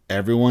is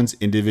everyone's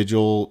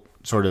individual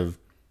sort of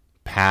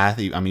path.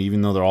 I mean,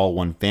 even though they're all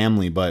one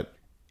family, but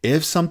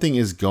if something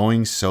is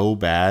going so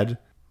bad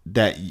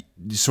that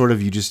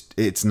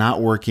it's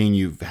not working,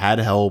 you've had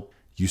help,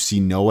 you see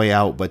no way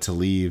out but to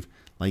leave,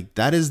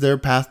 that is their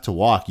path to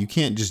walk. You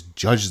can't just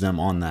judge them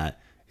on that.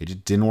 It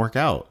just didn't work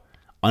out.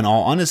 In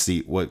all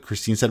honesty, what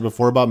Christine said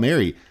before about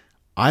Mary,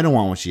 I don't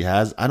want what she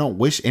has. I don't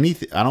wish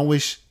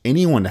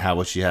anyone to have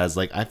what she has.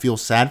 I feel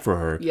sad for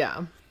her.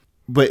 Yeah.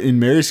 But in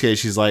Mary's case,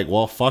 she's like,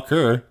 well, fuck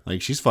her.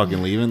 She's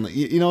fucking leaving.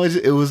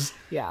 It was...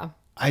 Yeah.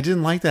 I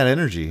didn't like that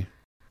energy.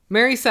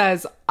 Mary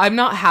says, I'm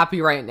not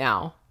happy right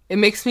now. It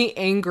makes me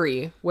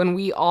angry when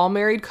we all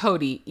married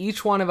Cody,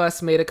 each one of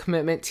us made a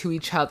commitment to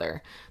each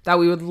other, that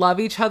we would love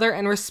each other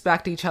and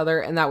respect each other,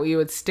 and that we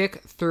would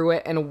stick through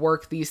it and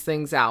work these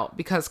things out.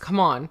 Because, come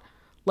on,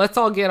 let's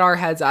all get our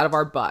heads out of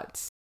our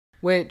butts.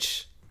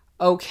 Which,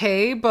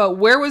 okay, but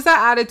where was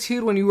that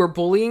attitude when you were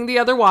bullying the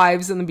other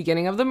wives in the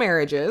beginning of the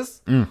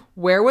marriages?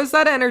 Where was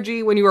that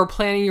energy when you were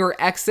planning your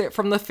exit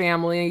from the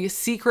family,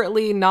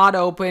 secretly, not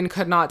open,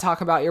 could not talk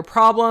about your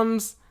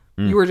problems?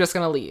 You were just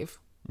going to leave.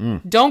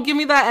 Don't give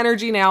me that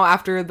energy now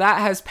after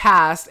that has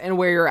passed and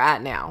where you're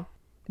at now.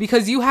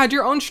 Because you had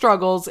your own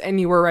struggles and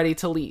you were ready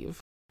to leave.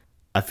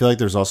 I feel like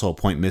there's also a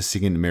point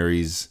missing in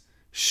Mary's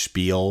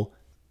spiel.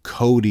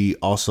 Cody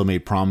also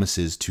made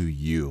promises to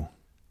you.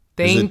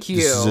 Thank you.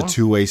 This is a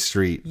two-way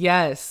street.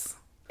 Yes.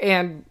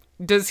 And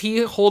does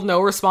he hold no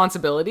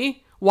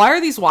responsibility? Why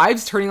are these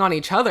wives turning on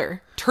each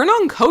other? Turn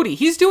on Cody.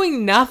 He's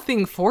doing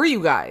nothing for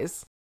you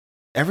guys.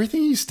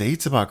 Everything he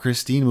states about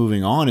Christine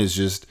moving on is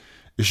just...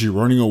 Is she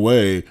running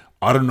away?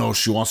 I don't know.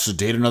 She wants to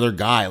date another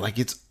guy.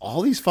 It's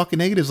all these fucking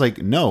negatives.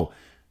 No.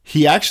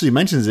 He actually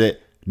mentions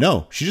it.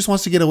 No, she just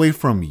wants to get away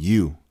from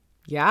you.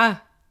 Yeah.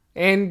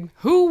 And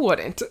who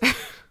wouldn't?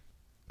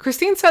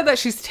 Christine said that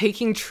she's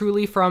taking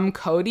truly from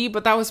Cody,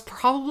 but that was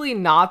probably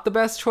not the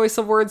best choice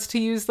of words to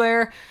use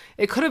there.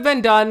 It could have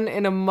been done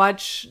in a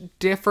much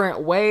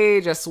different way.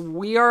 Just,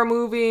 we are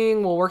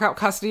moving, we'll work out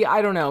custody.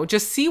 I don't know.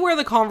 Just see where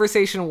the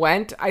conversation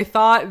went. I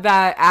thought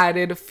that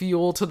added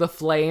fuel to the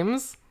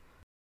flames.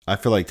 I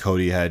feel like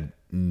Cody had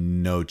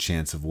no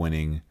chance of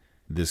winning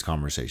this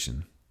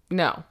conversation.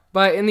 No,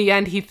 but in the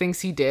end, he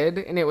thinks he did,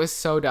 and it was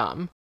so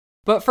dumb.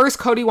 But first,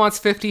 Cody wants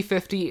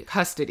 50-50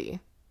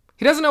 custody.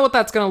 He doesn't know what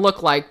that's going to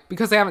look like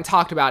because they haven't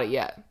talked about it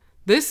yet.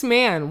 This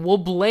man will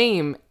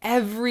blame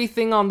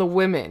everything on the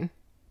women,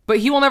 but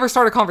he will never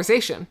start a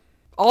conversation.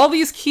 All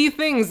these key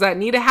things that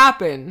need to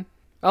happen.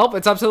 Oh,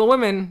 it's up to the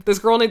women. This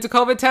girl needs a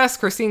COVID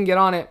test. Christine, get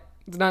on it.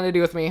 It's nothing to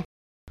do with me.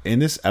 In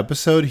this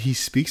episode, he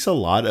speaks a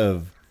lot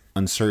of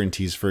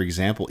uncertainties. For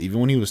example, even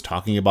when he was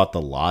talking about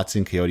the lots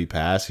in Coyote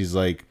Pass, he's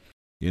like,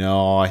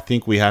 I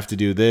think we have to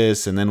do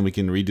this and then we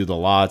can redo the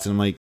lots. And I'm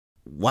like,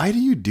 why do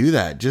you do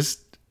that?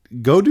 Just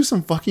go do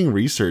some fucking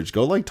research.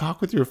 Go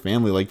talk with your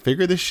family.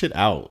 Figure this shit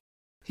out.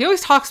 He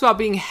always talks about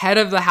being head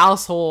of the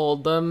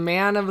household, the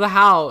man of the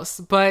house,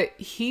 but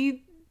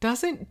he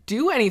doesn't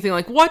do anything.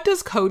 What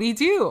does Cody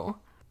do?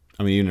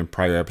 I mean, even in a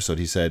prior episode,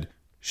 he said,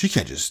 she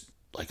can't just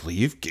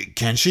leave.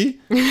 Can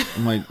she?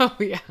 I'm like, oh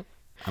yeah.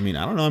 I mean,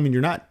 I don't know. I mean,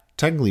 you're not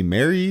technically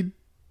married.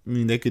 I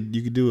mean, you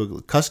could do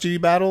a custody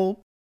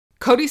battle.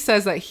 Cody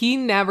says that he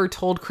never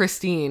told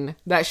Christine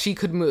that she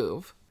could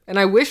move. And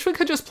I wish we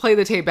could just play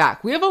the tape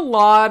back. We have a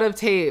lot of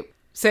tape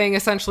saying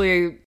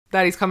essentially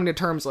that he's coming to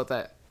terms with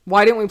it.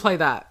 Why didn't we play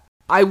that?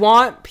 I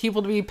want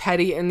people to be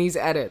petty in these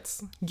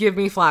edits. Give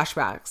me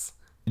flashbacks.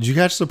 Did you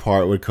catch the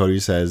part where Cody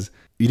says,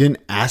 you didn't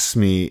ask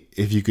me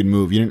if you could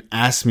move. You didn't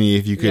ask me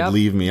if you could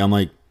leave me. I'm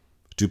like,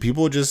 do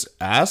people just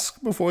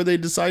ask before they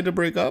decide to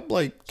break up?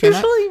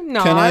 Usually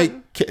not.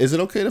 Is it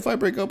okay if I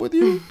break up with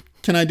you?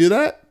 Can I do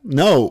that?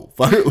 No.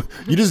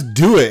 You just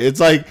do it.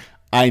 It's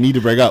I need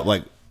to break up.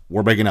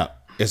 We're breaking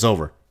up. It's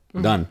over.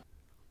 Done.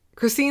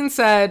 Christine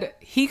said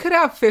he could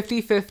have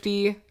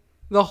 50-50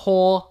 the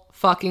whole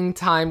fucking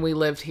time we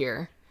lived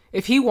here.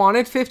 If he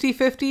wanted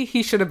 50-50,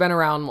 he should have been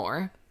around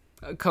more.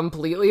 I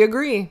completely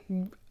agree.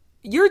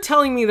 You're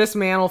telling me this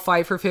man will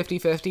fight for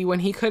 50-50 when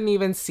he couldn't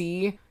even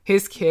see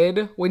his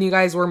kid when you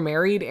guys were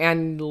married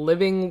and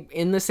living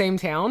in the same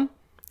town?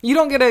 You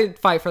don't get to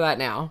fight for that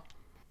now.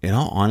 In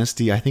all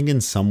honesty, I think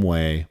in some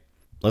way,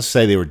 let's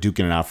say they were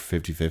duking it out for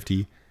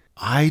 50-50.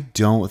 I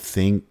don't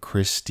think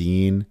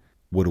Christine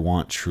would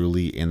want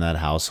Truly in that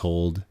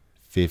household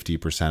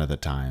 50% of the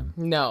time.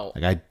 No.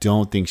 I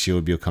don't think she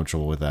would be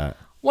comfortable with that.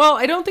 Well,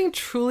 I don't think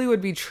Truly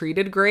would be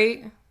treated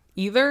great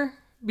either.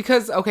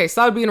 Because, okay,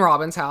 so that would be in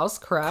Robin's house,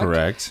 correct?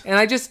 Correct. And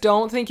I just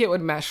don't think it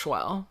would mesh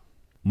well.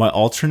 My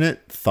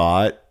alternate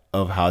thought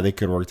of how they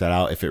could work that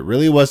out, if it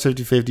really was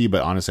 50-50,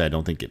 but honestly, I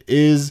don't think it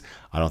is.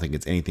 I don't think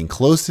it's anything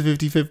close to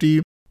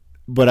 50-50.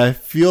 But I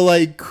feel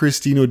like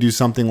Christine would do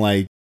something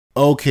like,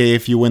 okay,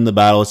 if you win the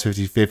battle, it's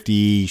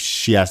 50-50.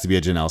 She has to be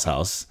at Janelle's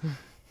house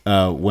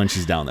when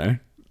she's down there.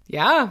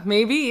 Yeah,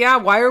 maybe. Yeah,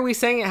 why are we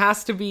saying it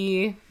has to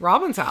be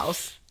Robin's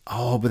house?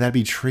 Oh, but that'd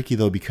be tricky,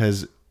 though,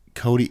 because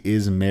Cody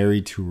is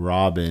married to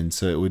Robin,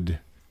 so it would,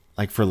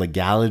 for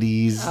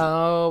legalities.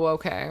 Oh,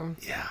 okay.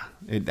 Yeah.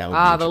 That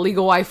would be the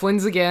legal wife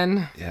wins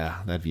again.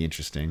 Yeah, that'd be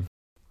interesting.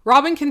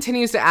 Robin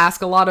continues to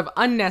ask a lot of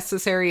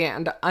unnecessary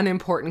and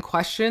unimportant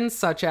questions,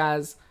 such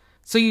as,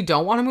 so you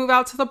don't want to move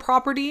out to the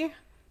property?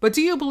 But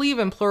do you believe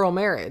in plural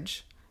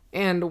marriage?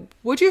 And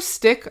would you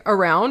stick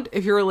around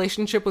if your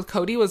relationship with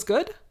Cody was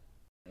good?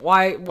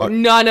 Why?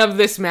 None of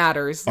this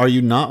matters. Are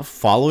you not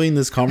following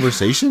this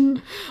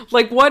conversation?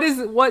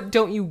 What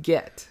don't you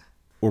get?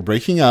 We're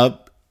breaking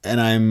up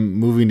and I'm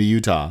moving to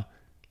Utah.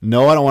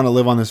 No, I don't want to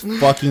live on this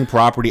fucking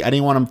property. I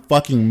didn't want to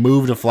fucking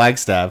move to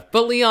Flagstaff.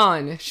 But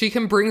Leon, she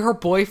can bring her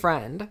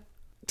boyfriend.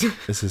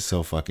 This is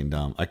so fucking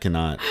dumb. I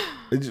cannot.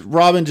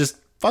 Robin, just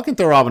fucking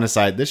throw Robin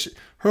aside.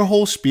 Her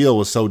whole spiel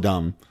was so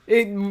dumb.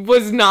 It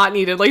was not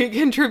needed. It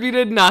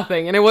contributed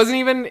nothing. And it wasn't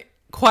even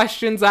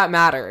questions that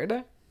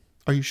mattered.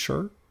 Are you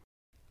sure?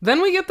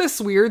 Then we get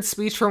this weird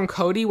speech from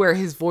Cody where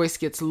his voice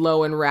gets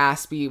low and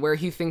raspy, where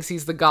he thinks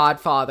he's the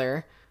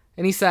godfather.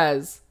 And he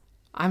says,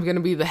 I'm going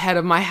to be the head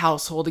of my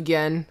household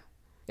again.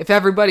 If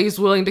everybody's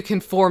willing to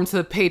conform to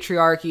the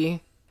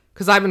patriarchy,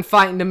 because I've been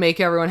fighting to make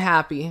everyone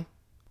happy.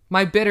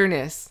 My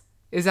bitterness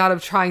is out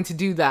of trying to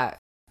do that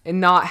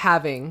and not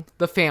having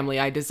the family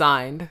I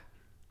designed.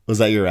 Was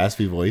that your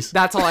raspy voice?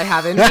 That's all I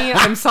have in me.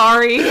 I'm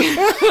sorry.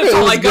 That's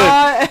all I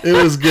got.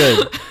 It was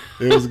good.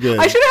 It was good.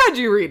 I should have had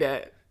you read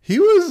it. He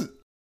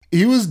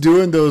was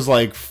doing those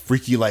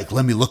freaky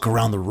let me look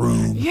around the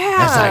room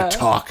as I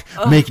talk.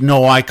 Make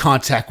no eye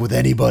contact with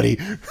anybody.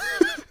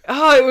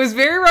 Oh, it was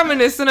very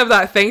reminiscent of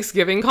that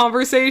Thanksgiving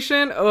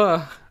conversation.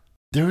 Ugh.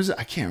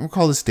 I can't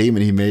recall the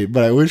statement he made,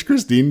 but I wish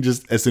Christine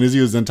just, as soon as he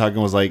was done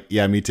talking, was like,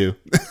 yeah, me too.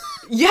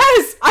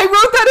 Yes, I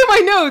wrote that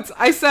in my notes.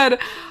 I said,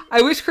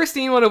 I wish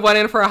Christine would have went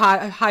in for a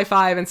high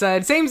five and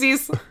said,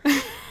 samesies.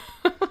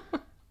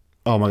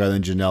 Oh my God,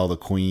 then Janelle, the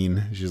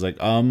queen, she's like,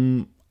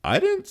 I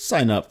didn't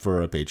sign up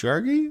for a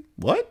patriarchy.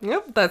 What?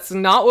 Yep, that's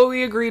not what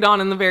we agreed on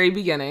in the very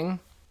beginning.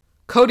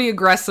 Cody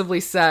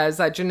aggressively says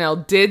that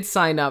Janelle did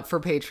sign up for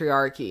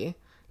patriarchy,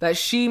 that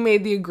she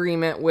made the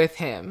agreement with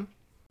him.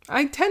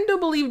 I tend to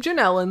believe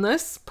Janelle in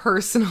this,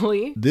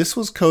 personally. This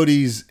was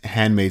Cody's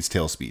Handmaid's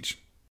Tale speech.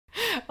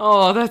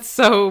 Oh, that's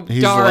so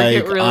He's dark. Like,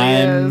 it really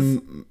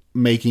I'm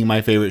making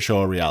my favorite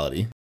show a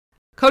reality.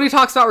 Cody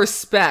talks about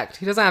respect.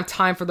 He doesn't have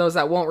time for those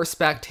that won't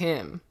respect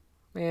him.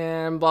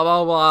 And blah,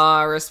 blah,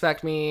 blah,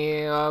 respect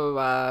me, blah, blah,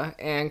 blah.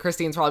 And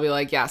Christine's probably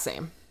like, yeah,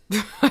 same.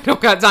 I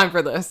don't got time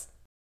for this.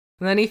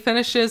 And then he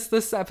finishes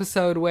this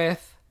episode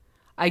with,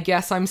 I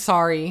guess I'm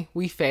sorry,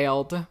 we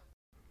failed.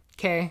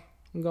 Okay,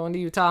 I'm going to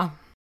Utah.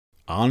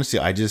 Honestly,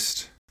 I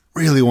just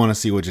really want to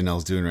see what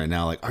Janelle's doing right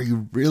now. Are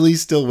you really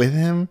still with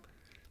him?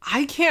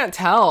 I can't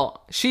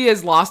tell. She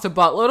has lost a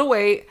buttload of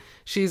weight.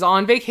 She's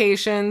on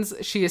vacations.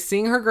 She is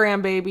seeing her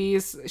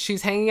grandbabies.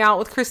 She's hanging out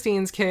with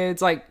Christine's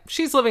kids. Like,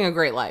 she's living a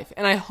great life.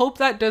 And I hope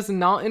that does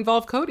not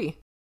involve Cody.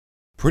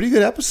 Pretty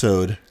good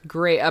episode.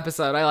 Great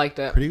episode. I liked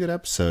it. Pretty good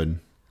episode.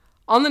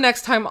 On the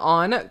next time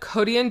on,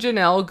 Cody and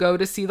Janelle go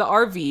to see the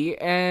RV,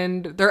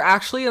 and they're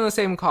actually in the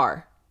same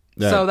car.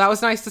 Yeah. So that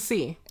was nice to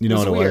see. You know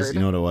what it weird. was? You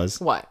know what it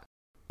was? What?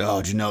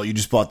 Oh, Janelle, you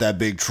just bought that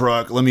big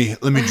truck. Let me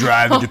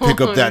drive you to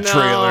pick up that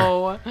trailer.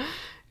 No.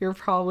 You're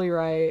probably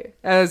right.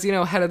 As,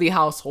 head of the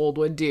household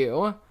would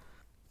do.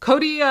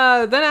 Cody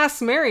then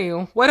asks Mary,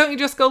 why don't you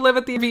just go live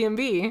at the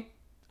Airbnb?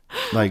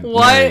 Like,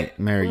 what?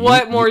 Mary,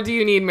 what more do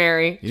you need,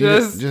 Mary?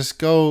 Just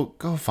go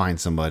find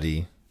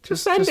somebody.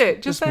 Just send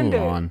it. Just send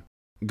move it. on.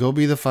 Go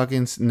be the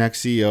fucking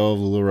next CEO of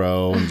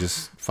LuLaRoe and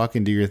just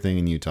fucking do your thing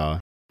in Utah.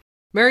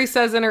 Mary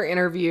says in her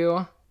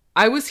interview,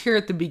 I was here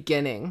at the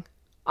beginning.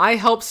 I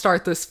helped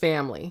start this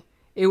family.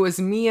 It was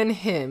me and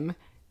him.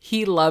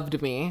 He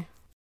loved me.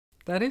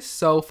 That is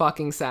so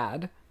fucking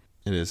sad.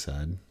 It is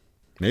sad.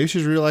 Maybe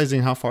she's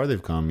realizing how far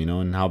they've come,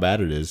 and how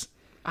bad it is.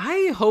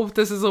 I hope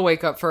this is a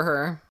wake up for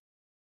her.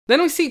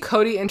 Then we see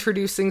Cody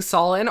introducing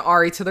Sala and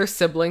Ari to their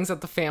siblings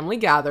at the family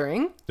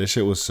gathering. This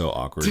shit was so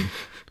awkward.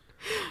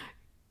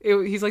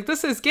 He's like,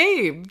 this is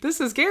Gabe.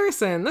 This is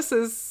Garrison. This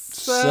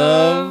is...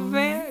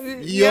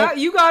 Yeah,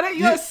 you got it.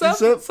 You got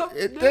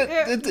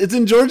it's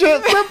in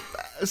Georgia.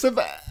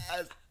 Savannah.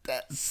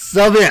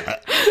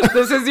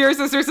 This is your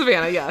sister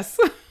Savannah, yes.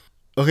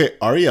 Okay,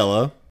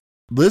 Ariella.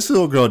 This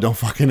little girl don't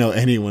fucking know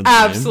anyone's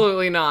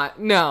Absolutely not.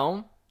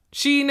 No.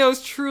 She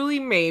knows Truly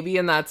maybe,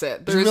 and that's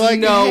it. There's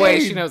no way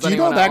she knows anyone else. Do you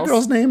know that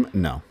girl's name?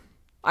 No.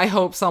 I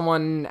hope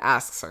someone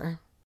asks her.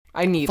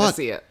 I need to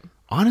see it.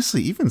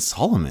 Honestly, even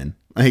Solomon.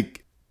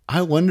 Like,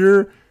 I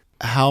wonder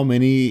how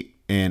many,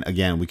 and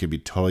again, we could be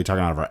totally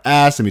talking out of our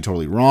ass and be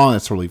totally wrong.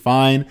 That's totally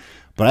fine.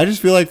 But I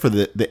just feel like for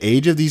the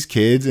age of these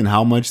kids and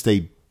how much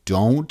they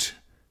don't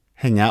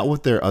hang out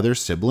with their other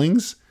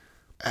siblings,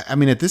 I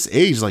mean, at this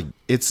age, like,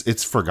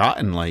 it's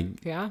forgotten.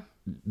 Like, yeah,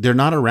 they're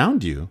not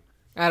around you.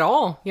 At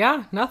all.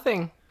 Yeah,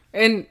 nothing.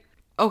 And,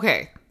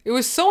 okay, it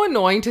was so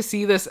annoying to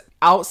see this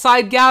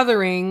outside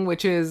gathering,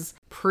 which is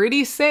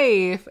pretty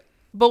safe.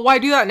 But why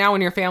do that now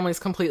when your family's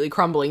completely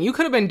crumbling? You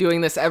could have been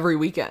doing this every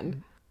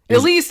weekend.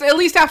 At least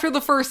after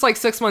the first,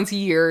 6 months, a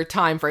year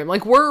time frame.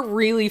 Like, we're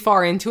really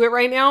far into it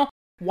right now.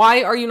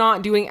 Why are you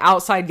not doing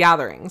outside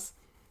gatherings?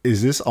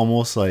 Is this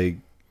almost like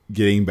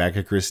getting back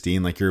at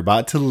Christine? Like, you're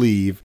about to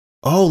leave.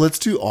 Oh, let's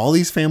do all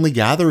these family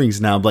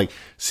gatherings now. Like,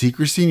 see,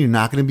 Christine, you're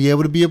not going to be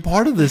able to be a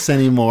part of this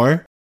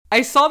anymore.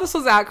 I saw this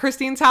was at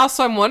Christine's house,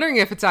 so I'm wondering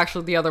if it's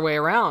actually the other way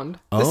around.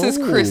 This is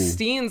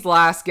Christine's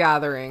last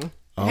gathering.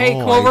 Hey,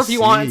 come over if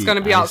you want. It's going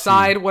to be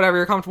outside. Whatever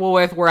you're comfortable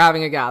with. We're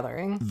having a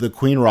gathering. The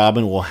Queen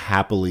Robin will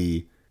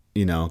happily,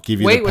 give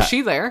you Wait, was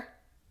she there?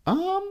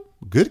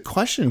 Good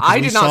question. I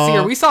did not see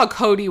her. We saw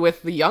Cody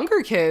with the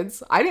younger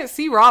kids. I didn't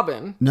see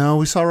Robin. No,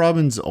 we saw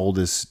Robin's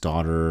oldest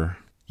daughter.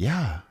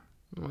 Yeah.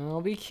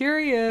 I'll be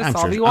curious.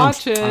 I'll be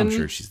watching. I'm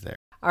sure she's there.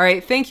 All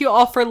right. Thank you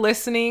all for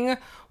listening.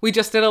 We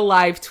just did a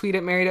live tweet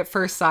at Married at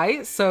First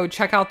Sight, so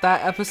check out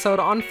that episode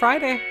on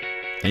Friday.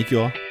 Thank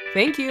you all.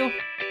 Thank you.